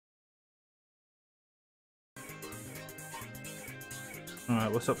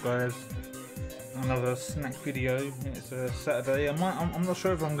Alright, what's up guys? Another snack video. It's a Saturday. I'm not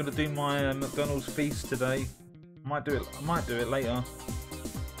sure if I'm gonna do my McDonald's feast today. I might do it later.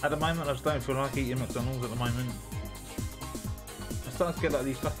 At the moment I just don't feel like eating McDonald's at the moment. I'm starting to get like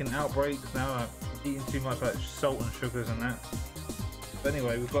these fucking outbreaks now, like eating too much like salt and sugars and that. But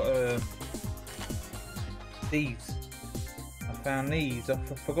anyway, we've got these. I found these. I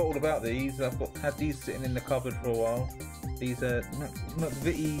forgot all about these. I've had these sitting in the cupboard for a while. These are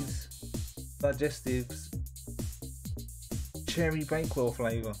McVities Digestives cherry Bakewell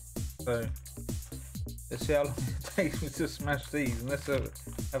flavour. So let's see how long it takes me to smash these, and let's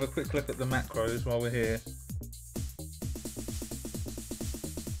have a quick look at the macros while we're here.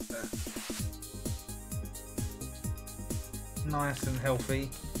 Nice and healthy.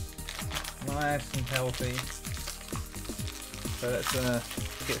 Nice and healthy. So let's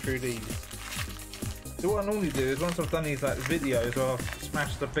get through these. So what I normally do is once I've done these like videos where I've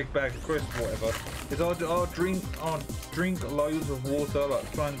smashed a big bag of crisps or whatever, is I'll drink loads of water,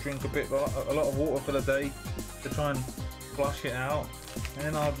 like try and drink a lot of water for the day to try and flush it out, and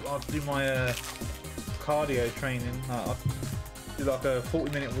then I'll do my cardio training. I'll do like a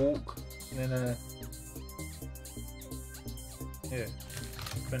 40-minute walk, and then yeah.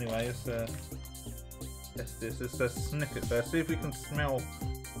 So anyway, let's sniff it first. See if we can smell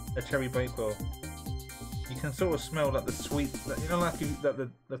a cherry Bakewell. You can sort of smell like the sweet, you know, like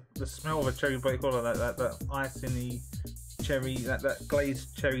the smell of a cherry Bakewell, like that icing-y cherry, that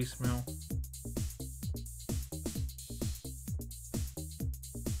glazed cherry smell.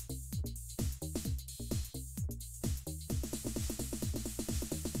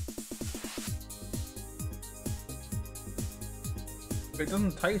 But it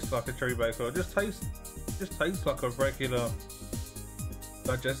doesn't taste like a cherry Bakewell. It just tastes like a regular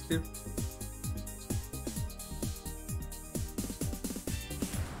digestive.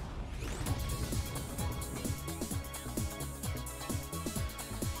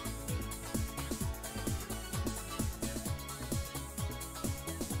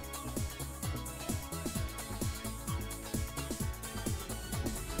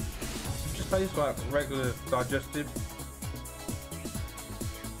 Tastes like regular digestive.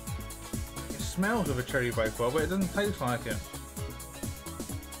 It smells of a cherry Bakewell, but it doesn't taste like it.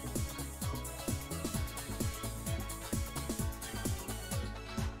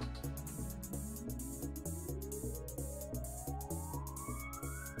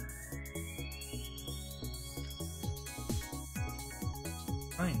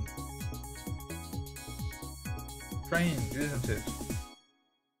 Strange, isn't it?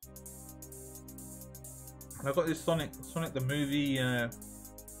 And I've got this Sonic the movie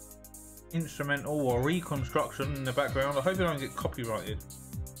instrumental or reconstruction in the background. I hope I don't get copyrighted.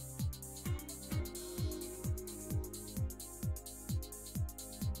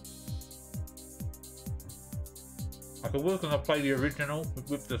 Like I was gonna play the original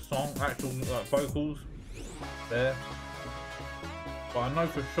with the song, actual vocals there, but I know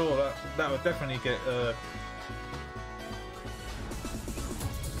for sure that would definitely get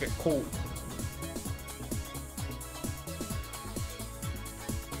caught.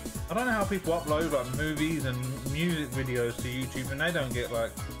 I don't know how people upload like movies and music videos to YouTube and they don't get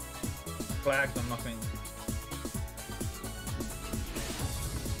like flagged or nothing.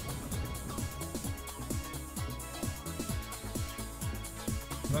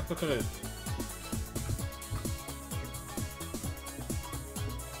 Let's look at this.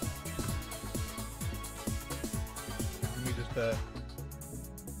 Let me just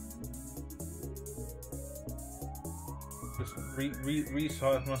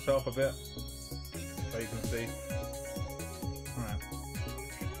resize myself a bit so you can see. Alright.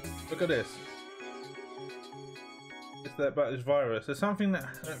 Look at this. It's about this virus. There's something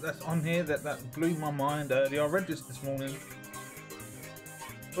that's on here that blew my mind earlier. I read this morning.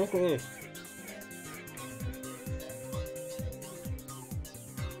 Look at this.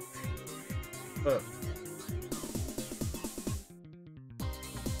 Look.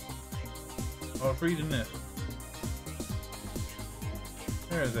 I was reading this.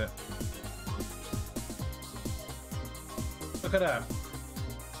 Where is it? Look at that.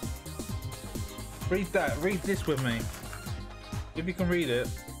 Read that. Read this with me. If you can read it.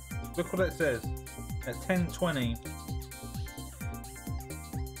 Look what it says. At 10:20.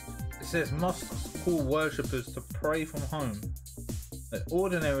 It says mosques call worshippers to pray from home. That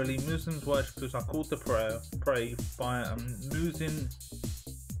ordinarily Muslims worshippers are called to pray by a muezzin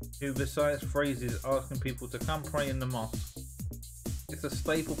who recites phrases asking people to come pray in the mosque. It's a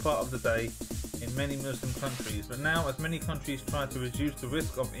staple part of the day in many Muslim countries, but now as many countries try to reduce the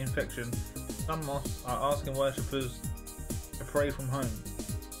risk of infection, some mosques are asking worshippers to pray from home.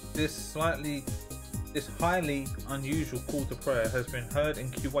 This highly unusual call to prayer has been heard in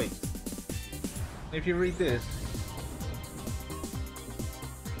Kuwait. If you read this,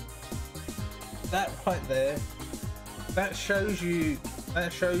 that right there, that shows you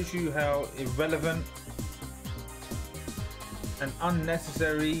how irrelevant and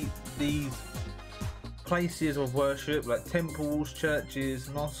unnecessary these places of worship, like temples, churches,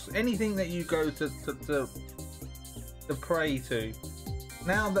 mosques, anything that you go to pray to.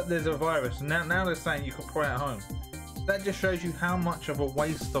 Now that there's a virus, now they're saying you can pray at home. That just shows you how much of a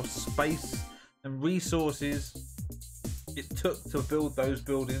waste of space and resources it took to build those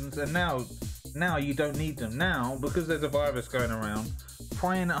buildings, and now you don't need them. Now, because there's a virus going around,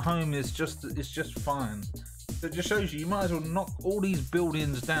 praying at home is just fine. So it just shows you might as well knock all these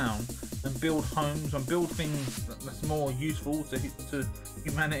buildings down and build homes and build things that's more useful to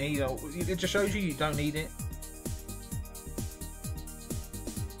humanity. It just shows you don't need it.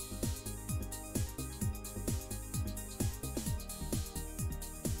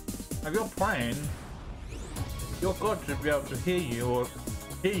 If you're praying, your God should be able to hear you, or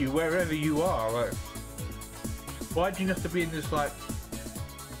hear you wherever you are. Like, why do you have to be in this like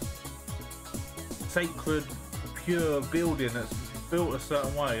sacred, pure building that's built a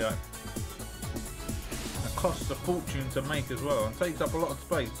certain way? Like, it costs a fortune to make as well, and takes up a lot of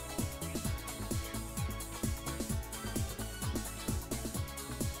space.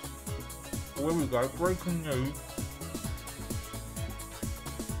 Where we go, broken news.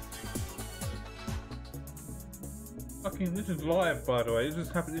 Fucking, this is live, by the way. This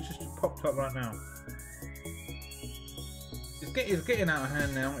just happened. This just popped up right now. It's getting out of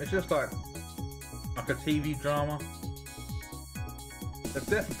hand now. It's just like a TV drama. There's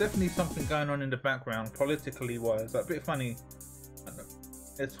definitely something going on in the background, politically wise. Like, a bit funny.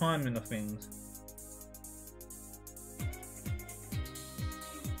 The timing of things.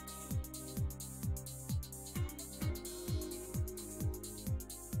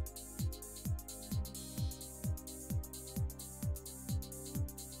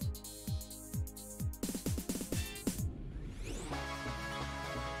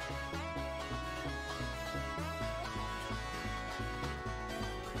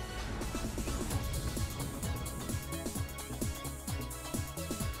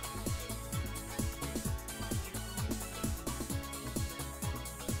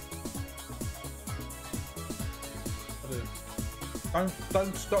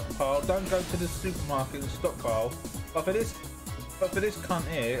 Don't stockpile. Don't go to the supermarket and stockpile. But for this cunt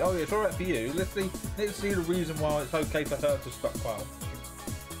here, oh yeah, it's all right for you. Let's see the reason why it's okay for her to stockpile.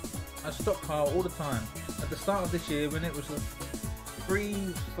 I stockpile all the time. At the start of this year, when it was 3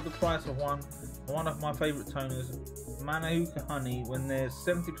 for the price of one of my favourite toners, Manuka Honey, when there's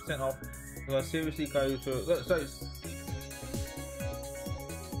 70% off, because I seriously go to. So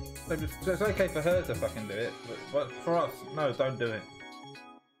it's okay for her to fucking do it, but for us, no, don't do it.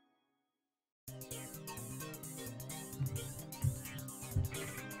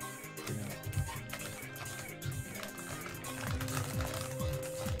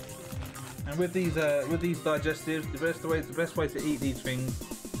 And with these digestives, the best way to eat these things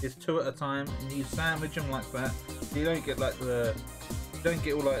is 2 at a time, and you sandwich them like that. So you don't get like all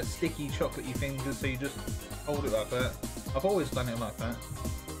like sticky chocolatey fingers. So you just hold it like that. I've always done it like that.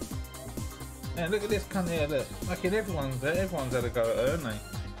 Yeah, look at this cunt here, look. Fucking everyone's had a go at her, haven't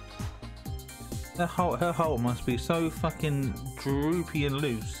they? Her hole must be so fucking droopy and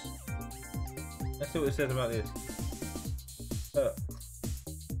loose. Let's see what it says about this. Look.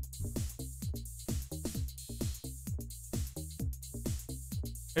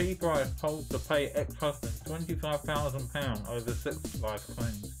 Katie Price told to pay ex-husband £25,000 over sex life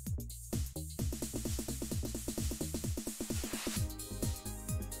claims.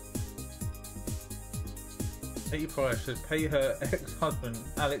 Katie Price should pay her ex-husband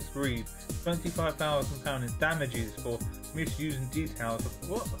Alex Reed £25,000 in damages for misusing details of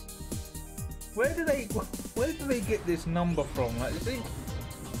what? Where do they get this number from? Like, you see?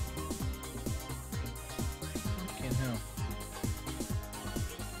 Fucking hell.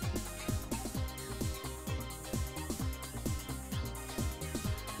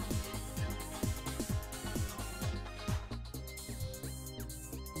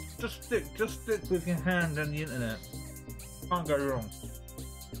 Just stick with your hand on the internet. Can't go wrong.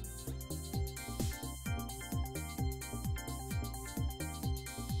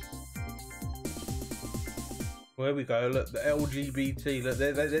 Well, there we go. Look, the LGBT. Look,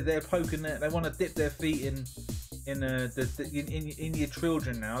 they're poking there. They want to dip their feet in your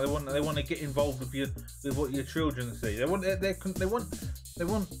children now. They want to get involved with what your children see. They want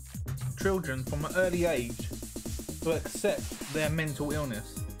children from an early age to accept their mental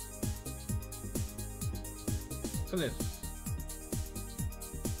illness. Look at this.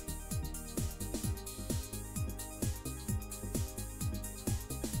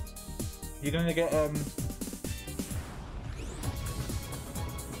 You're gonna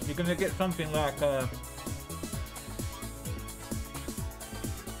get something like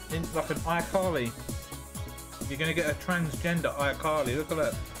like an iCarly. You're gonna get a transgender iCarly. Look at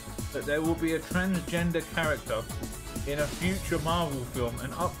that. That there will be a transgender character in a future Marvel film,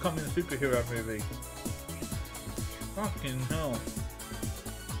 an upcoming superhero movie. Fucking hell.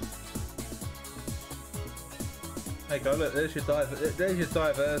 There you go, look, there's your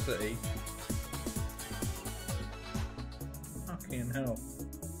diversity. Fucking hell.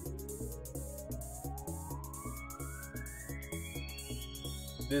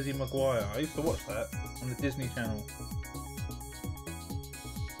 Lizzie McGuire. I used to watch that on the Disney Channel.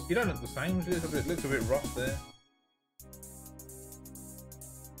 You don't look the same, it looks a bit rough there.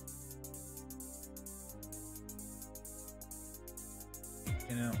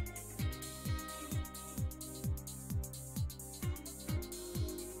 You know.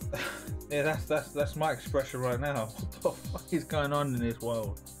 Yeah, that's my expression right now. What the fuck is going on in this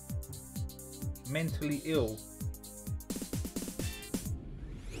world? Mentally ill.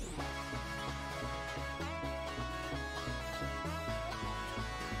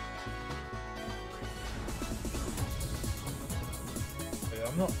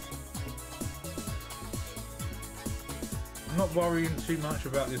 I'm not worrying too much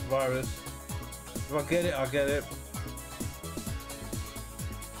about this virus. If I get it, I get it.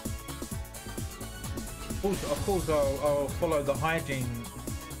 Of course, I'll follow the hygiene.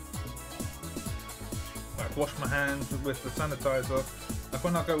 Like wash my hands with the sanitizer. Like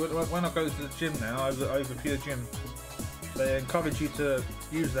when I go to the gym now, over Pure Gym, they encourage you to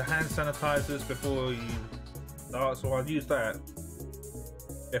use the hand sanitizers before you start. So I use that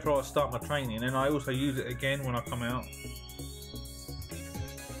before I start my training, and I also use it again when I come out.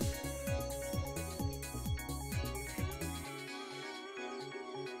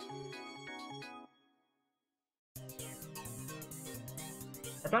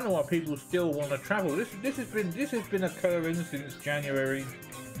 I don't know why people still want to travel. This has been occurring since January,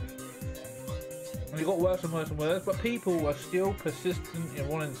 and it got worse and worse and worse. But people are still persistent in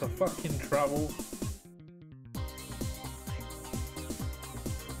wanting to fucking travel.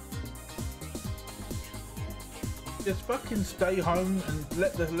 Just fucking stay home and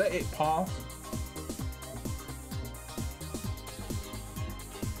let it pass.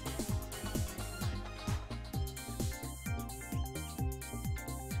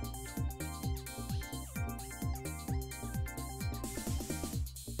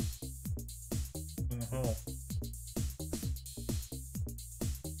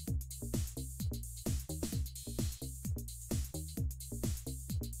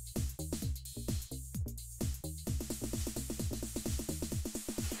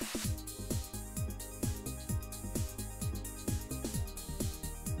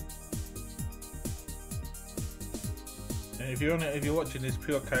 If you're watching this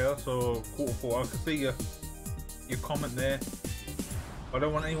Pure Chaos or Quarter 4, I can see your comment there. I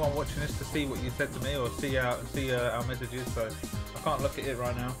don't want anyone watching this to see what you said to me or see our messages, so I can't look at it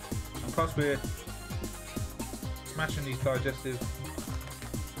right now. And plus we're smashing these digestives.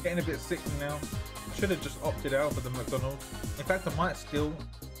 Getting a bit sick now. I should have just opted out for the McDonald's. In fact, I might still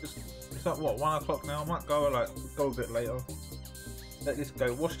it's like what, 1 o'clock now. I might go a bit later. Let this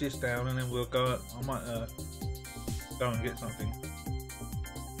go, wash this down, and then we'll go. I might go and get something.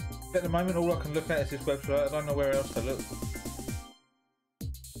 At the moment, all I can look at is this website. I don't know where else to look.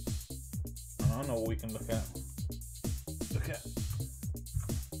 I don't know what we can look at. Okay.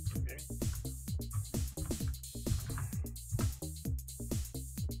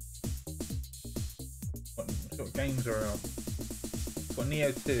 What games are out? Got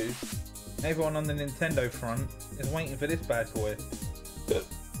Neo 2. Everyone on the Nintendo front is waiting for this bad boy.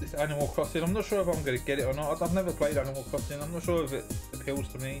 This Animal Crossing. I'm not sure if I'm going to get it or not. I've never played Animal Crossing. I'm not sure if it appeals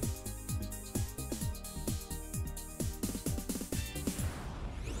to me.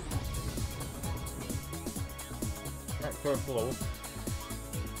 Right for a floor.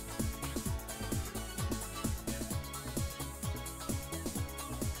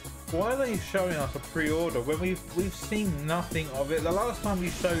 Why are they showing us a pre-order when we've seen nothing of it? The last time we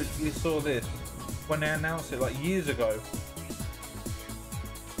saw this when they announced it like years ago.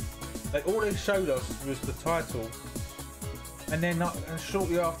 Like all they showed us was the title, and then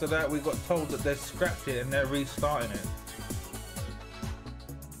shortly after that we got told that they've scrapped it and they're restarting it.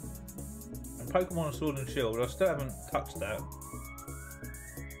 And Pokemon Sword and Shield, I still haven't touched that.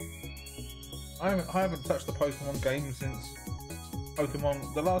 I haven't touched the Pokemon game since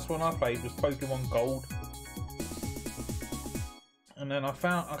Pokemon. The last one I played was Pokemon Gold, and then I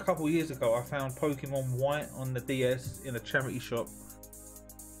found a couple of years ago I found Pokemon White on the DS in a charity shop,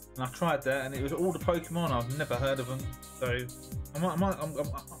 and I tried that, and it was all the Pokemon. I've never heard of them, so I'm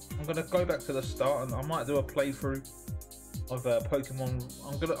gonna go back to the start, and I might do a playthrough of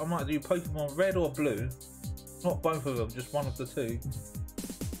Pokemon. I might do Pokemon Red or Blue, not both of them, just one of the two.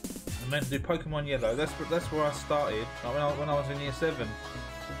 And then do Pokemon Yellow. That's where I started. Like when I was in year 7,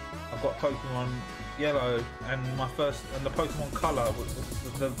 I got Pokemon Yellow, and the Pokemon Color was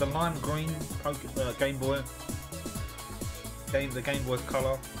the lime green Game Boy. The Game Boy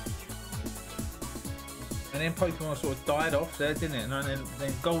Color. And then Pokemon sort of died off there, didn't it? And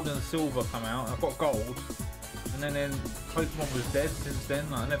then Gold and Silver come out. I got Gold, and then Pokemon was dead since then.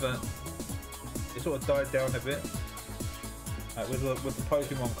 Like, it sort of died down a bit. With the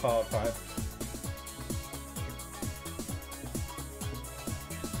Pokemon card type.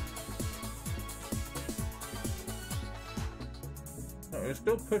 We're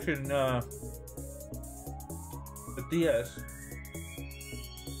still pushing the DS.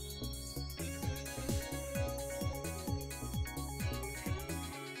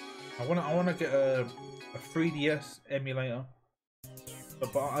 I wanna get a 3DS emulator,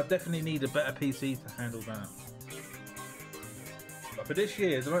 but I definitely need a better PC to handle that. But for this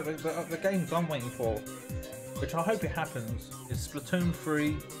year, the games I'm waiting for, which I hope it happens, is Splatoon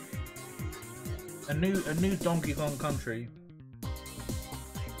 3, a new Donkey Kong Country,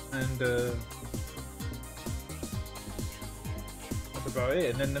 and that's about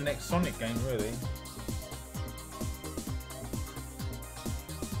it. And then the next Sonic game, really.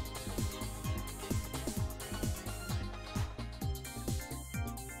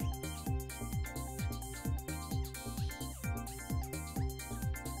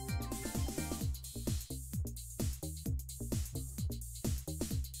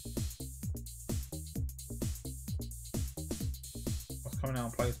 Coming out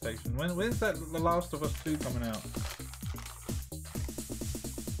on PlayStation. When's that The Last of Us 2 coming out?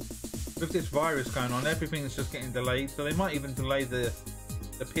 With this virus going on, everything's just getting delayed, so they might even delay the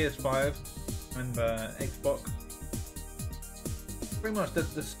PS5 and Xbox. Pretty much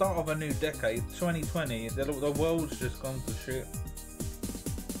the start of a new decade, 2020. The world's just gone to shit.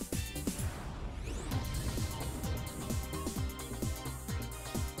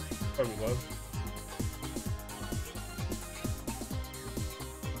 Probably was.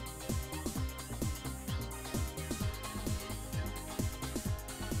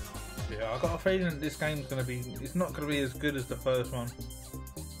 I've got a feeling that this game's it's not gonna be as good as the first one.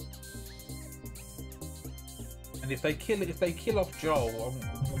 And if they kill off Joel,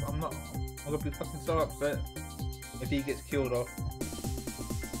 I'm gonna be fucking so upset if he gets killed off.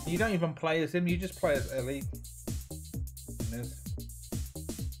 You don't even play as him, you just play as Ellie. Goodness.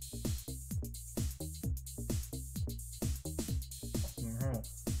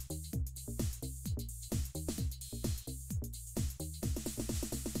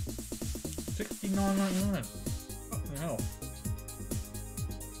 $69.99. Fucking hell.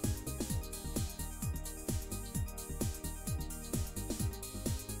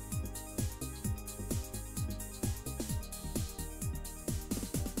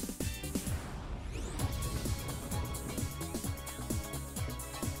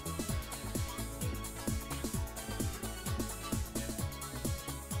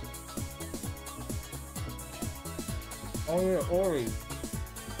 Oh yeah, Ori.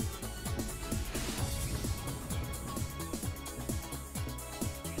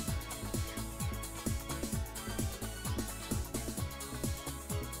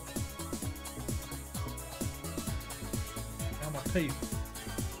 Teeth.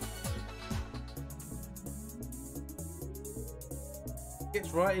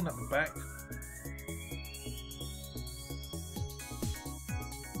 Gets right in at the back.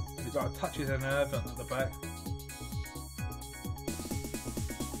 It like touches a nerve at the back.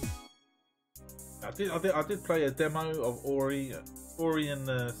 I did play a demo of Ori and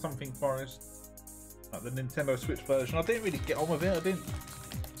the Something Forest, like the Nintendo Switch version. I didn't really get on with it.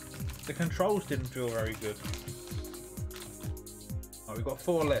 The controls didn't feel very good. We've got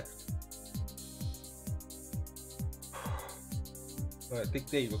 4 left. Right, dig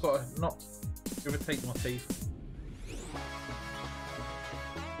deep. We've got to not irritate my teeth.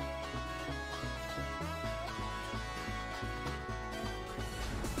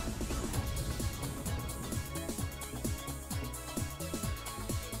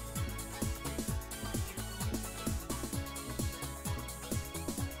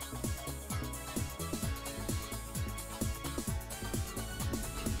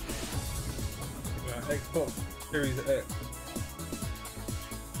 Xbox Series X.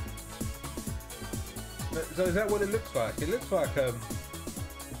 So is that what it looks like? It looks like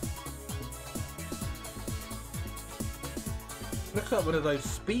looks like one of those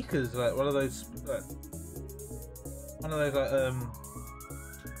speakers, like one of those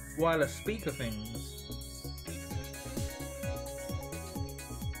wireless speaker things.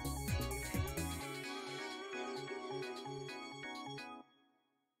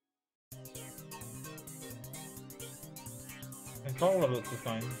 Controller looks the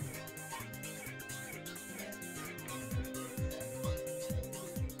same.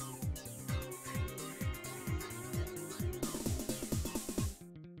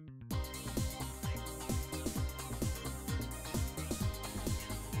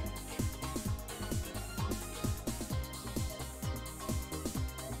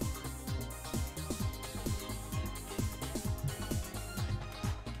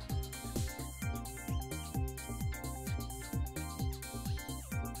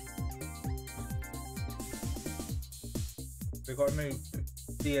 They got a new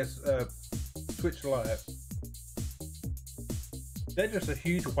Switch Lite. They're just a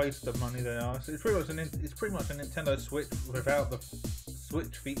huge waste of money. They are. So it's pretty much a Nintendo Switch without the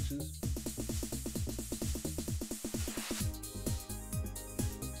Switch features.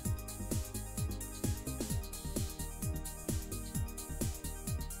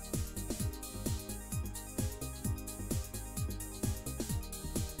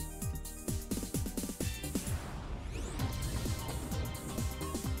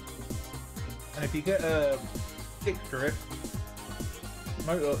 And if you get a stick drift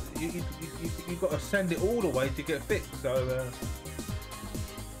motor, you got to send it all the way to get fixed. So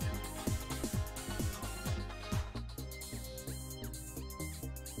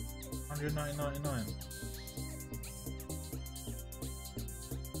 $199.99.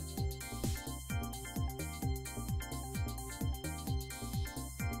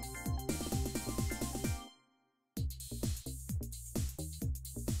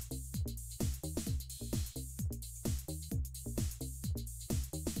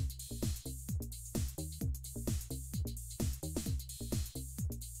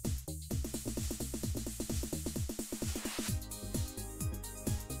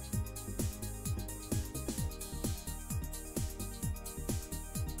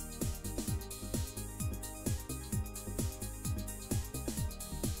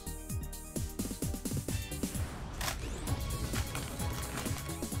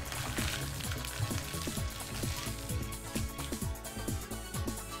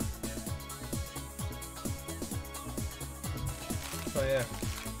 So yeah,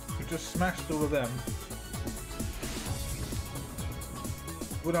 we just smashed all of them.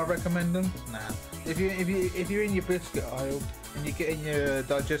 Would I recommend them? Nah. If you're in your biscuit aisle and you're getting your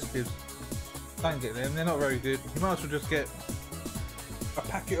digestives, don't get them. They're not very good. You might as well just get a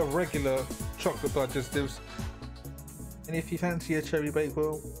packet of regular chocolate digestives. And if you fancy a cherry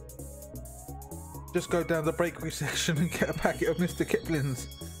Bakewell, just go down the bakery section and get a packet of Mr. Kipling's.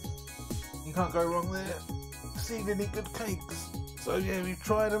 You can't go wrong there. Exceedingly good cakes. So yeah, we've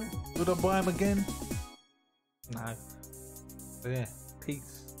tried them. Would I buy them again? No. So yeah,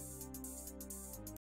 peace.